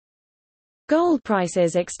Gold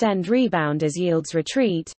prices extend rebound as yields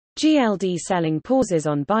retreat. GLD selling pauses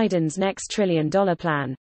on Biden's next trillion-dollar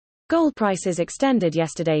plan. Gold prices extended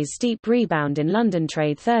yesterday's steep rebound in London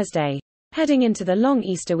trade Thursday, heading into the long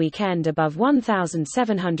Easter weekend above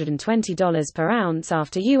 $1,720 per ounce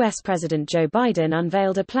after U.S. President Joe Biden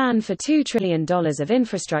unveiled a plan for $2 trillion of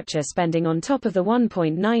infrastructure spending on top of the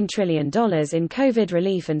 $1.9 trillion in COVID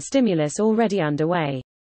relief and stimulus already underway.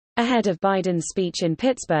 Ahead of Biden's speech in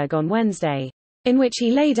Pittsburgh on Wednesday, in which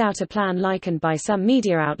he laid out a plan likened by some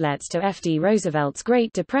media outlets to F.D.Roosevelt's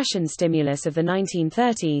Great Depression stimulus of the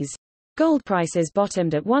 1930s, gold prices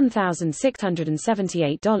bottomed at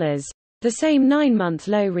 $1,678, the same 9-month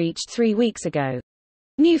low reached 3 weeks ago.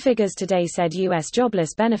 New figures today said U.S.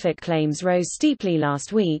 jobless benefit claims rose steeply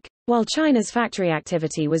last week, while China's factory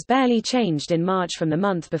activity was barely changed in March from the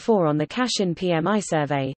month before on the cash-in PMI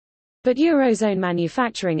survey. But Eurozone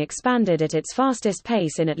manufacturing expanded at its fastest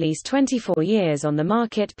pace in at least 24 years on the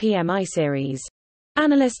market PMI series.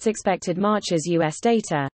 Analysts expected March's U.S.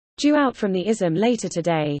 data, due out from the ISM later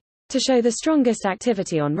today, to show the strongest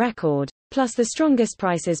activity on record, plus the strongest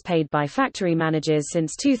prices paid by factory managers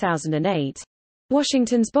since 2008.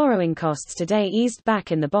 Washington's borrowing costs today eased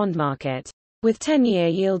back in the bond market, with 10-year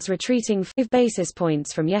yields retreating 5 basis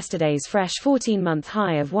points from yesterday's fresh 14-month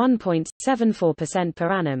high of 1.74%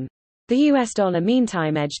 per annum. The US dollar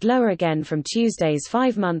meantime edged lower again from Tuesday's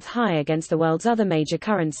 5-month high against the world's other major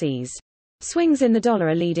currencies. Swings in the dollar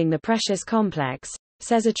are leading the precious complex,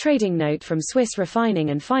 says a trading note from Swiss refining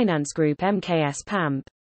and finance group MKS PAMP.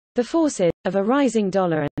 The forces of a rising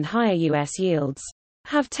dollar and higher US yields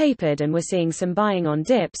have tapered, and we're seeing some buying on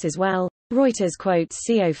dips as well, Reuters quotes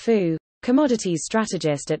Xiao Fu, commodities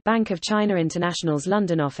strategist at Bank of China International's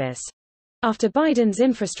London office. After Biden's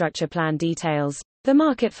infrastructure plan details, the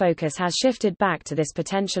market focus has shifted back to this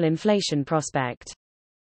potential inflation prospect.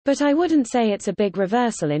 But I wouldn't say it's a big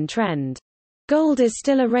reversal in trend. Gold is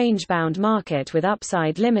still a range-bound market with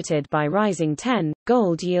upside limited by rising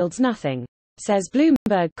 10-gold yields nothing, says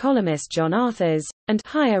Bloomberg columnist John Arthurs, and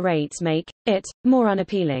higher rates make it more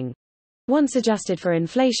unappealing. Once adjusted for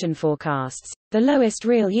inflation forecasts, the lowest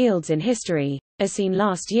real yields in history, as seen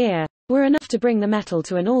last year, were enough to bring the metal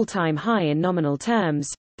to an all-time high in nominal terms,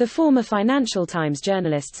 the former Financial Times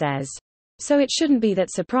journalist says. So it shouldn't be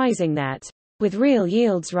that surprising that, with real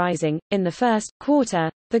yields rising, in the first quarter,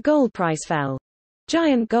 the gold price fell.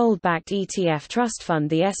 Giant gold-backed ETF trust fund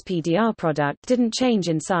the SPDR product didn't change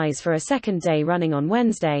in size for a second day running on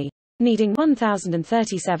Wednesday, needing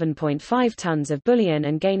 1,037.5 tons of bullion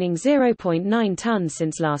and gaining 0.9 tons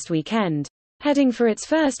since last weekend, heading for its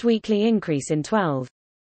first weekly increase in 12.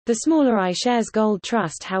 The smaller iShares Gold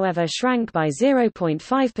Trust however shrank by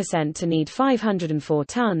 0.5% to need 504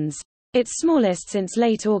 tons, its smallest since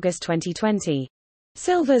late August 2020.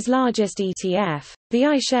 Silver's largest ETF, the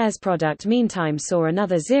iShares product meantime saw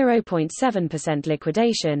another 0.7%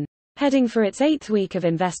 liquidation, heading for its 8th week of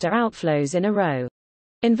investor outflows in a row.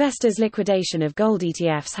 Investors' liquidation of gold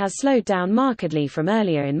ETFs has slowed down markedly from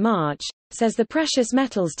earlier in March, says the precious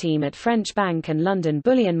metals team at French bank and London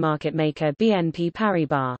bullion market maker BNP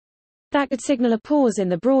Paribas. That could signal a pause in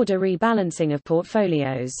the broader rebalancing of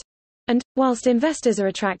portfolios. And, whilst investors are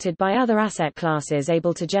attracted by other asset classes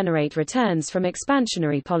able to generate returns from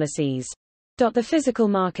expansionary policies, the physical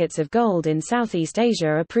markets of gold in Southeast Asia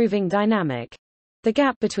are proving dynamic. The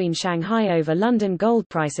gap between Shanghai over London gold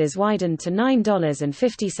prices widened to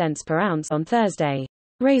 $9.50 per ounce on Thursday,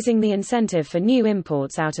 raising the incentive for new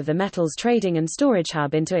imports out of the metals trading and storage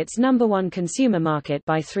hub into its number one consumer market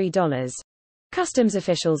by $3. Customs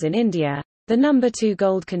officials in India, the number 2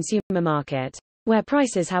 gold consumer market, where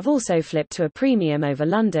prices have also flipped to a premium over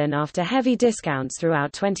London after heavy discounts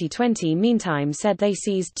throughout 2020, meantime said they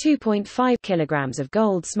seized 2.5 kilograms of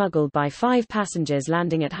gold smuggled by 5 passengers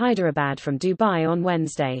landing at Hyderabad from Dubai on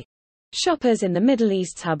Wednesday. Shoppers in the Middle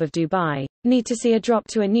East's hub of Dubai need to see a drop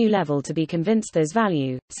to a new level to be convinced there's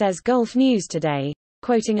value, says Gulf News today,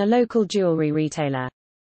 quoting a local jewelry retailer.